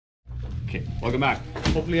Okay, welcome back.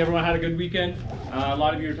 Hopefully everyone had a good weekend. A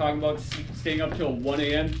lot of you are talking about staying up till 1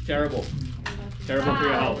 a.m. Terrible. Terrible for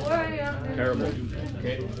your health. Terrible.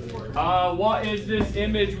 Okay. What is this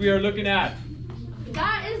image we are looking at?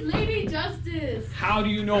 That is Lady Justice. How do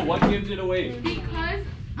you know? What gives it away? Because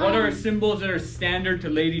What are symbols that are standard to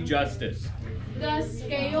Lady Justice? the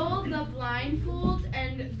scale, the blindfold,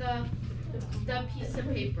 and the piece of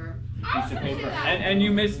paper. Piece of paper. And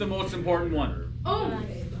you missed the most important one. Oh.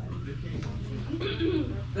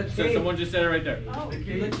 So someone just said it right there. The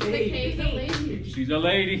cave, the lady. She's a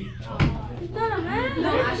lady. No,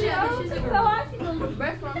 actually, she's a girl.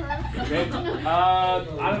 Okay.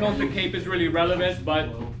 I don't know if the cape is really relevant, but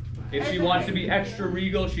if she wants to be extra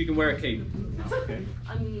regal, she can wear a cape. Okay.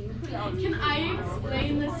 Can I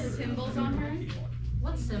explain the symbols on her?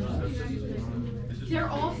 What symbols? They're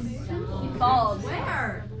all symbols. Balls.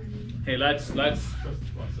 Where? Hey, let's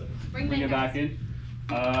bring it back in.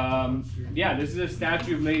 Yeah, this is a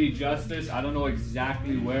statue of Lady Justice. I don't know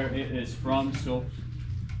exactly where it is from, so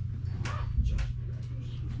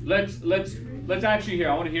let's actually hear.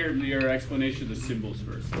 I want to hear your explanation of the symbols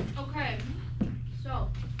first. Okay. So.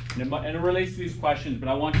 And it relates to these questions, but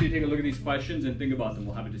I want you to take a look at these questions and think about them.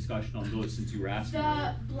 We'll have a discussion on those since you were asking.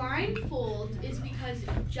 The blindfold is because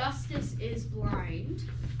Justice is blind.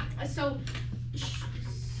 So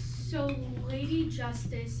Lady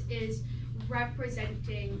Justice is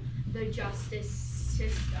representing the justice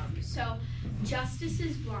system. So Justice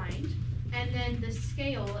is blind, and then the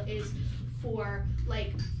scale is for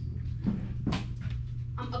like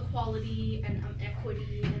equality and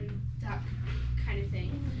equity and that kind of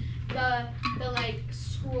thing. The like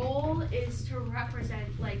scroll is to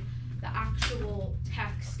represent like the actual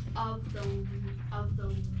text of the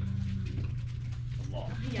law.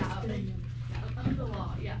 Yeah, of the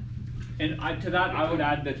law. Yeah. And to that, I would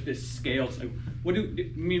add that the scales. What do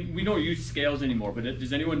I mean? We don't use scales anymore, but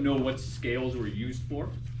does anyone know what scales were used for?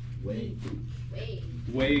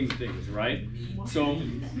 Weighing things, right? So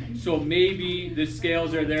maybe the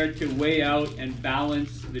scales are there to weigh out and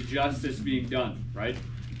balance the justice being done, right?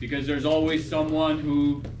 Because there's always someone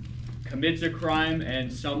who commits a crime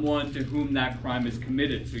and someone to whom that crime is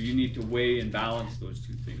committed. So you need to weigh and balance those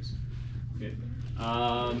two things. Okay.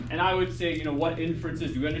 And I would say, you know, what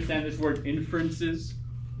inferences? Do you understand this word inferences?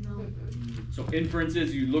 No. So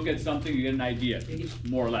inferences, you look at something, you get an idea,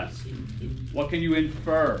 more or less. What can you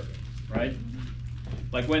infer, right?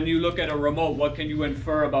 Like when you look at a remote, what can you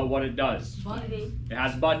infer about what it does? Button. It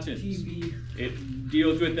has buttons. TV. It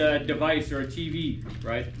deals with a device or a TV,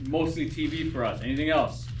 right? Mostly TV for us. Anything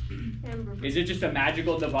else? Is it just a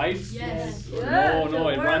magical device? Yes. No,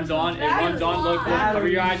 it runs on. It runs on. Look, cover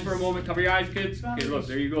your eyes for a moment. Cover your eyes, kids. Okay, look,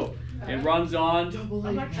 there you go. It runs on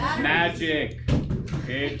magic.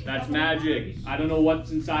 Okay, that's magic. I don't know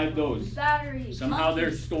what's inside those. Batteries. Somehow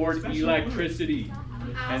they're stored electricity.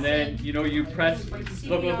 And then, you know, you press,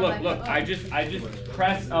 look, I just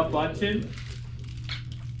press a button.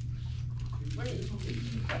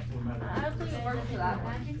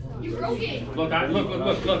 You broke it. Look.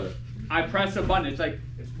 I press a button. It's like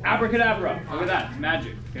abracadabra. Look at that. It's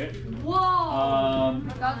magic. Okay. Whoa.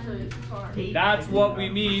 That's what we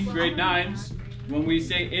mean, grade 9s, when we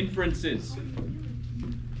say inferences.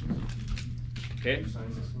 Okay.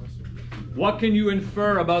 What can you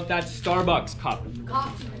infer about that Starbucks cup?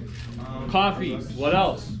 Coffee. What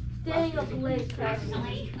else? Staying up late.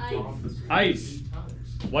 Ice.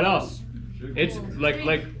 What else? It's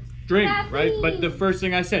like drink, right? But the first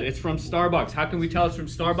thing I said, it's from Starbucks. How can we tell it's from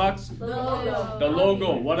Starbucks? The logo. The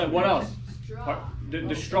logo. What else?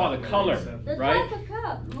 The straw, the color, right?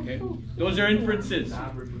 Okay. Those are inferences.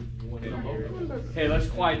 Okay, let's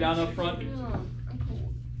quiet down up front.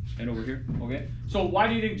 And over here. Okay. So why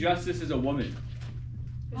do you think Justice is a woman?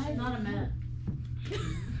 She's not a man.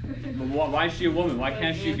 But why is she a woman? Why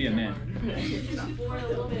can't she be a man?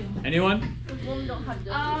 Anyone? Women don't have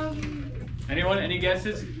justice. Anyone? Any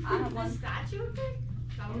guesses? I have one. Statue thing?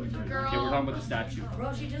 Okay, we're talking about the statue.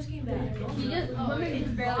 Bro, she just came back. Women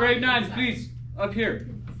just barely. Grade 9s, please, up here.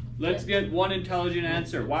 Let's get one intelligent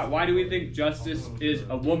answer. Why do we think Justice is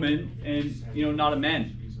a woman and, you know, not a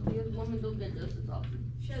man? Because women don't get justice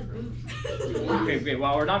often. She has boobs. Okay,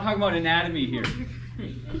 well, we're not talking about anatomy here.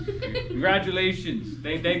 Congratulations.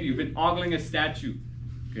 Thank you. You've been ogling a statue.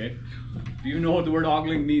 Okay? Do you know what the word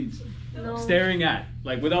ogling means? No. Staring at,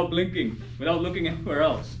 like without blinking, without looking anywhere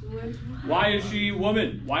else. Why is she a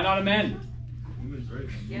woman? Why not a man?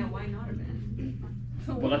 Yeah, why not a man?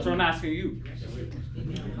 Well, that's what I'm asking you.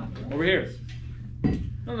 Over here.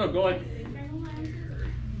 No, go ahead.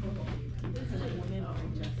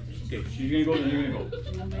 Okay, she's gonna go, then you're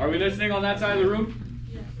gonna go. Are we listening on that side of the room?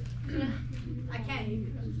 Yeah.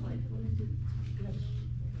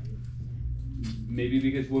 Maybe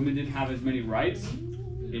because women didn't have as many rights.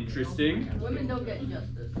 Interesting. Women don't get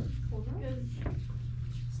justice.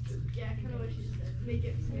 Yeah, kind of what she said. Make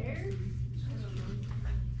it fair.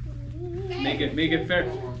 Make it fair.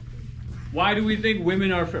 Why do we think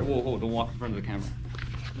women are fair? Whoa, don't walk in front of the camera.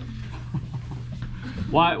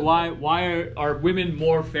 Why are women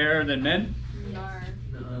more fair than men? No.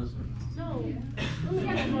 No.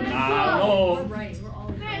 Right, we're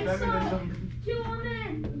all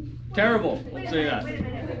Terrible. Let's say that.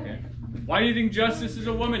 Okay. Why do you think justice is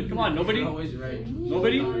a woman? Come on, nobody?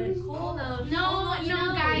 Nobody? No,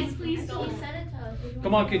 guys, please don't.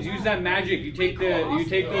 Come on, kids, use that magic. You take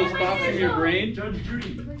those thoughts from your brain. Judge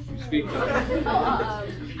Judy. Speak to it.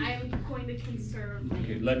 I'm going to conserve.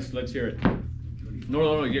 Okay, let's hear it.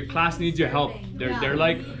 No, your class needs your help.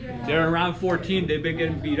 They're around 14. They've been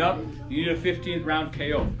getting beat up. You need a 15th round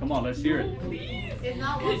KO. Come on, let's hear it. If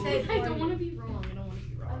not, we'll say I don't want to be wrong.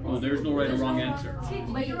 Oh, there's no right or wrong answer.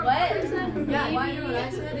 Wait, what? Yeah, why not? I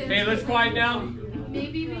said it. Hey, let's quiet down.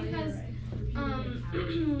 Maybe because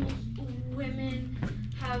women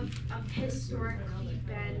have historically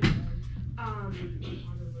been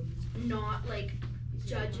not like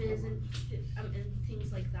judges and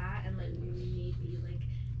things like that, and like maybe like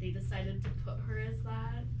they decided to put her as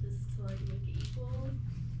that just to like make it equal.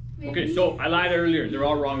 Maybe. Okay, so I lied earlier. They're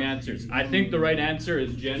all wrong answers. I think the right answer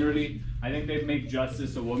is generally, I think they make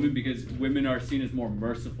justice a woman because women are seen as more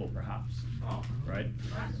merciful, perhaps. Right?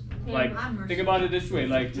 Like, think about it this way.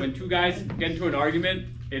 Like, when two guys get into an argument,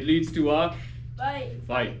 it leads to a fight.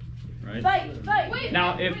 Right? Fight.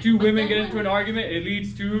 Now, if two women get into an argument, it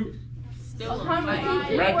leads to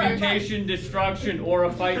reputation destruction or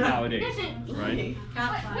a fight nowadays. Right?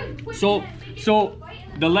 So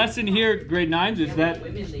the lesson here, grade 9s, is that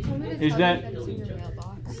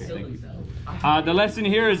the lesson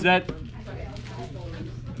here is that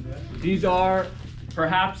these are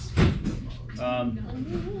perhaps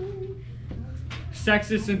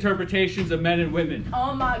sexist interpretations of men and women.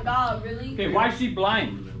 Oh my God, really? Okay, why is she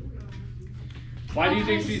blind? Why do you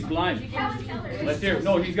think she's blind? Let's hear it.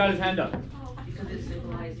 No, he's got his hand up. Because it's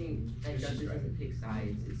symbolizing that justice doesn't pick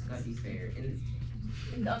sides. It's got to be fair. And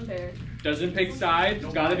It's unfair. Doesn't pick sides.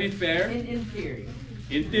 It's got to be fair. in theory.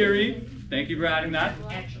 In theory. Thank you for adding that.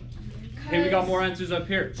 Hey, we got more answers up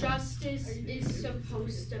here. Justice is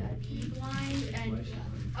supposed to be blind and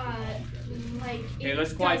like. Hey,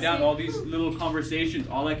 let's quiet down all these little conversations.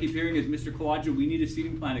 All I keep hearing is, Mr. Kawaja, we need a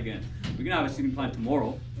seating plan again. We're gonna have a seating plan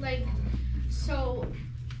tomorrow. Like, so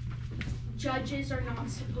judges are not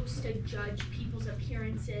supposed to judge people's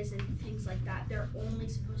appearances and things like that. They're only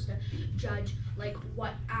supposed to judge like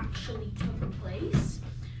what actually took place,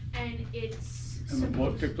 and it's. And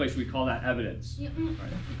what took place? We call that evidence. Yeah,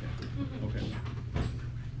 Right. Okay.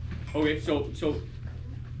 Okay. So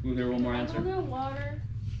we'll hear one more answer. Water.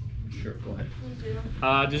 Sure. Go ahead.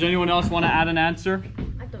 Does anyone else want to add an answer?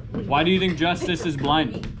 Why do you think justice is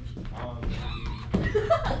blind?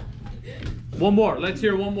 One more. Let's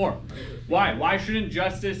hear one more. Why? Why shouldn't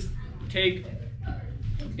justice take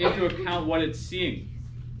into account what it's seeing?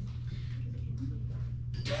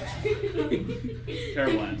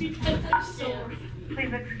 Terrible answer.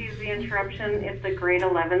 Please excuse the interruption. If the grade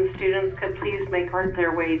 11 students could please make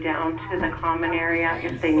their way down to the common area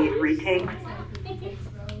if they need retakes.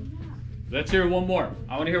 Let's hear one more.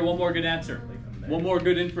 I want to hear one more good answer. One more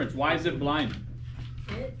good inference. Why is it blind?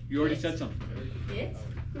 You already said something.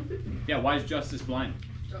 Yeah, why is justice blind?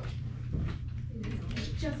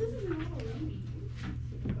 Justice is not a lady.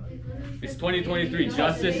 It's 2023.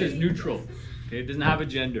 Justice is neutral. Okay, it doesn't have a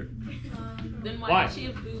gender. Then Why? does she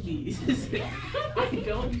have boobies? I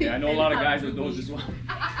don't. Yeah, I know a lot of guys with those as well.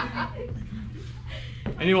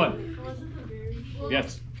 Anyone?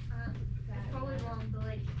 Yes. Probably wrong, but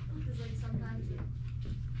like, because like sometimes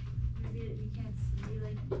maybe we can't see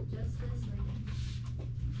like justice,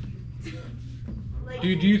 like Do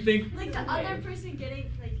you think? like the other person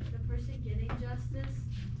getting justice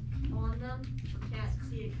on them can't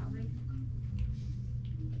see it coming.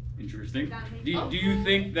 Interesting. Do you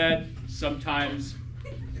think that sometimes?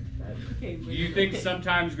 Do you think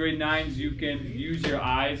sometimes grade 9s you can use your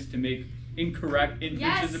eyes to make incorrect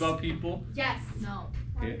inferences Yes. about people? Yes. No.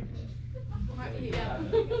 Okay.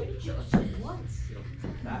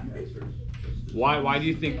 Why do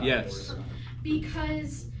you think yes?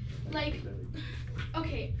 Because, like,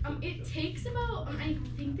 okay, it takes about, I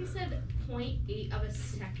think they said 0.8 of a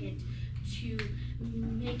second to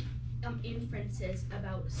make inferences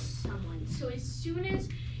about someone. So as soon as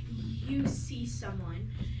you see someone,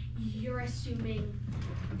 you're assuming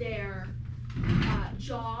their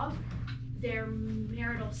job, their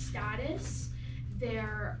marital status,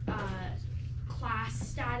 their class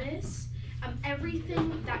status,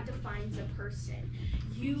 everything that defines a person.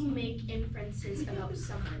 You make inferences about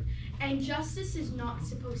someone. And justice is not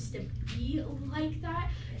supposed to be like that.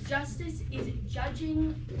 Justice is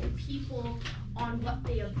judging people on what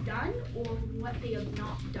they have done or what they have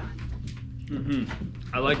not done.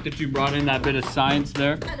 I like that you brought in that bit of science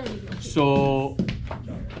there. So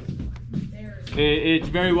it's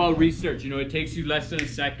very well researched. You know, it takes you less than a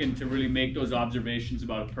second to really make those observations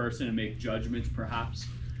about a person and make judgments, perhaps.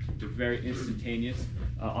 They're very instantaneous.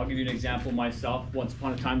 I'll give you an example myself. Once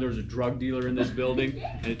upon a time, there was a drug dealer in this building,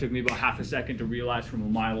 and it took me about half a second to realize from a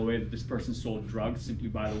mile away that this person sold drugs simply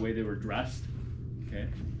by the way they were dressed. Okay.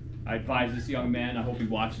 I advised this young man, I hope he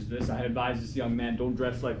watches this, I had advised this young man, don't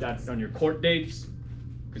dress like that on your court dates,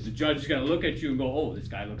 because the judge is going to look at you and go, oh, this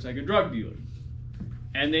guy looks like a drug dealer.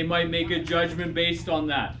 And they might make a judgment based on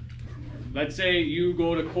that. Let's say you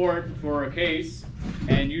go to court for a case,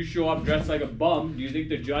 and you show up dressed like a bum. Do you think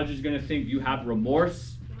the judge is going to think you have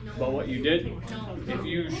remorse about what you did? No. If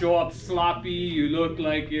you show up sloppy, you look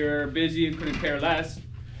like you're busy and couldn't care less,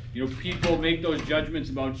 you know, people make those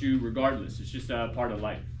judgments about you regardless. It's just a part of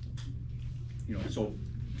life. You know, so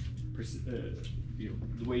you know,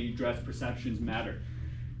 the way you dress, perceptions matter.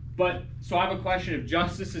 But, so I have a question. If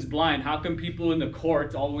justice is blind, how come people in the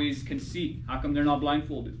court always can see? How come they're not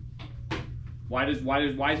blindfolded? Why is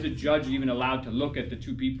the judge even allowed to look at the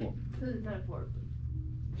two people? Because it's metaphorically.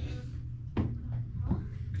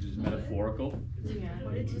 Because it's metaphorical.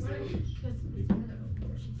 What did you say?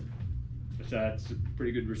 That's a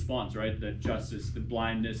pretty good response, right? That justice, the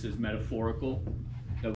blindness is metaphorical.